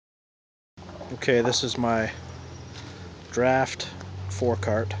Okay, this is my draft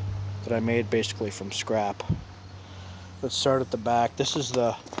forecart that I made basically from scrap. Let's start at the back. This is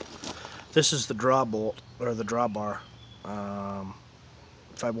the draw bolt, or the draw bar.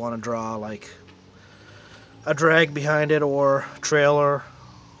 If I want to draw like a drag behind it, or trailer,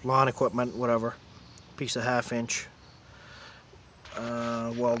 lawn equipment, whatever, piece of 1/2 inch,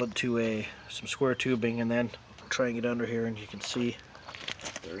 welded to some square tubing, and then I'm trying it under here, and you can see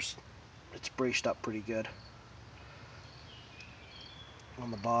it's braced up pretty good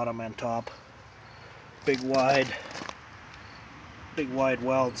on the bottom and top. Big wide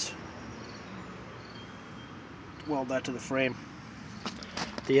welds. Weld that to the frame.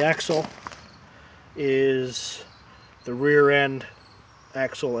 The axle is the rear end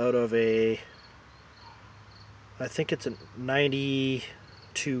axle out of I think it's a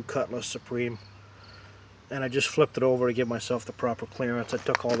 92 Cutlass Supreme, and I just flipped it over to give myself the proper clearance. I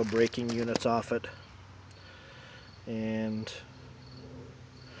took all the braking units off it and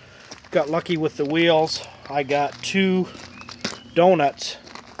got lucky with the wheels. I got 2 donuts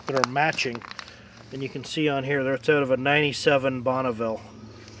that are matching, and you can see on here it's out of a 97 Bonneville.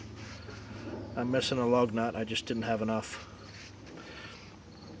 I'm missing a lug nut, I just didn't have enough.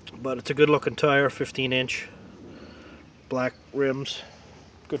 But it's a good looking tire, 15-inch, black rims,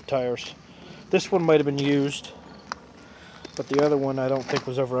 good tires. This one might have been used, but the other one I don't think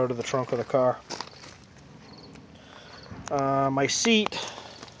was ever out of the trunk of the car. My seat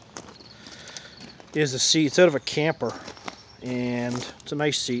is it's out of a camper, and it's a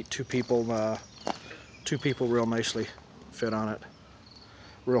nice seat. Two people real nicely fit on it,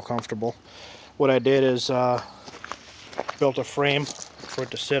 real comfortable. What I did is built a frame for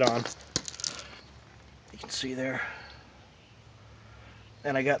it to sit on. You can see there,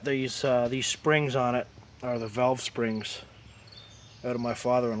 and I got these springs on it, are the valve springs out of my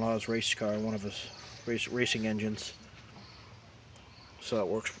father-in-law's race car, one of his racing engines. So it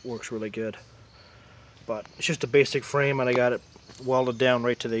works really good. But it's just a basic frame, and I got it welded down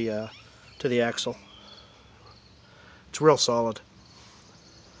right to the axle. It's real solid.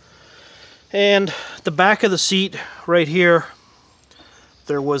 And the back of the seat right here,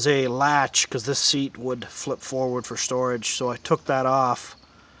 there was a latch because this seat would flip forward for storage, so I took that off,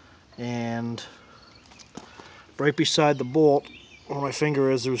 and right beside the bolt where my finger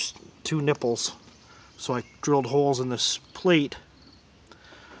is, there's 2 nipples, so I drilled holes in this plate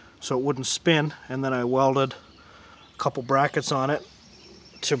so it wouldn't spin, and then I welded a couple brackets on it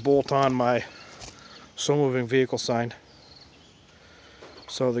to bolt on my slow moving vehicle sign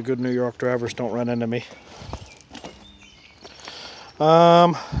so the good New York drivers don't run into me.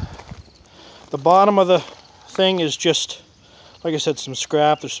 The bottom of the thing is just, like I said, some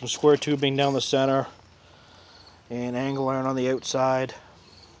scrap. There's some square tubing down the center and angle iron on the outside.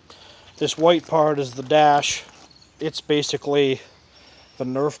 This white part is the dash. It's basically the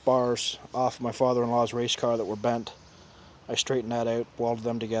Nerf bars off my father-in-law's race car that were bent. I straightened that out, welded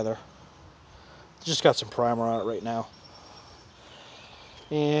them together. Just got some primer on it right now.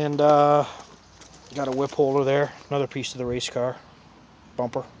 And got a whip holder there, another piece of the race car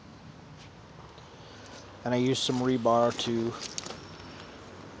bumper. And I used some rebar to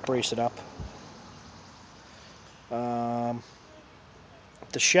brace it up. The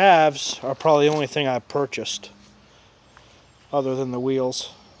shafts are probably the only thing I purchased other than the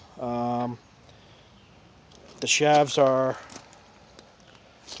wheels. The shafts are,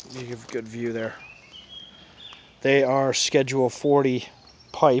 you give a good view there. They are Schedule 40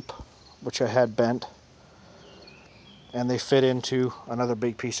 pipe, which I had bent, and they fit into another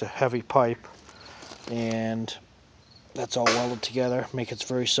big piece of heavy pipe, and that's all welded together, make it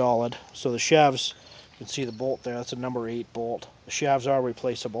very solid. So the shafts, you can see the bolt there, that's a number 8 bolt. The shafts are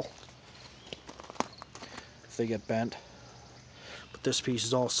replaceable if they get bent, but this piece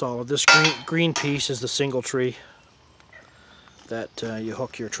is all solid. This green piece is the single tree that you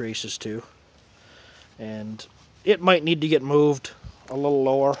hook your traces to, and it might need to get moved a little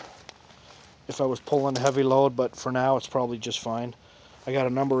lower if I was pulling a heavy load, but for now it's probably just fine. I got a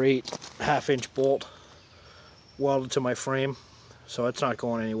number 8 1/2 inch bolt welded to my frame, so it's not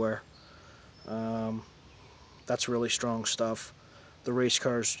going anywhere. That's really strong stuff. The race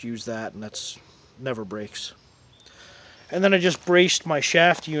cars use that, and that's never breaks. And then I just braced my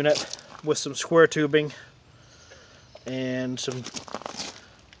shaft unit with some square tubing and some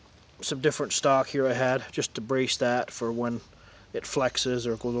different stock here I had, just to brace that for when it flexes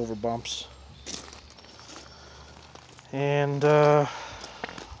or goes over bumps. And that's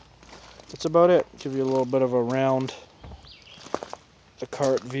about it. Give you a little bit of a round the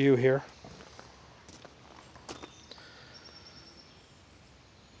cart view here.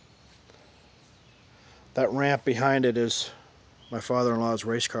 That ramp behind it is my father-in-law's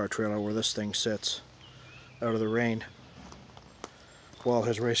race car trailer where this thing sits out of the rain while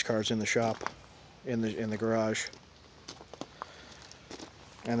his race car's in the shop, in the garage.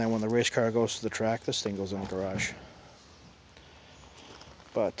 And then when the race car goes to the track, this thing goes in the garage.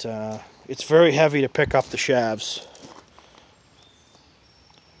 But it's very heavy to pick up the shafts.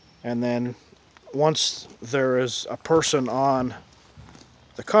 And then once there is a person on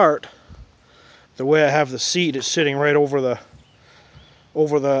the cart, the way I have the seat is sitting right over the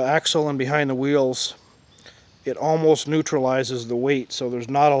axle and behind the wheels. It almost neutralizes the weight, so there's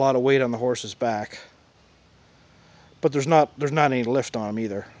not a lot of weight on the horse's back. But there's not any lift on him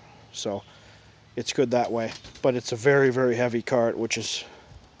either, so it's good that way. But it's a very, very heavy cart, which is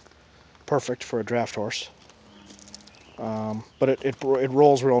perfect for a draft horse. But it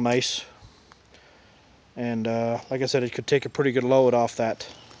rolls real nice, and like I said, it could take a pretty good load off that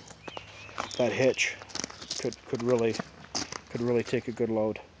hitch. Could really take a good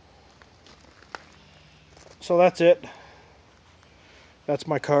load. So that's it. That's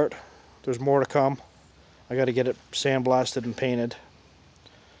my cart. There's more to come. I got to get it sandblasted and painted,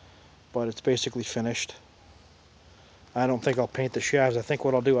 but it's basically finished. I don't think I'll paint the shafts. I think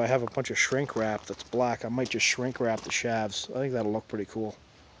what I'll do, I have a bunch of shrink wrap that's black. I might just shrink wrap the shafts. I think that'll look pretty cool.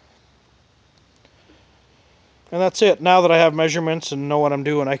 And that's it. Now that I have measurements and know what I'm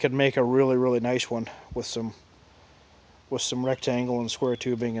doing, I could make a really, really nice one with some rectangle and square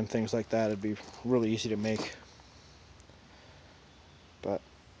tubing and things like that. It'd be really easy to make. But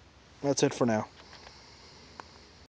that's it for now.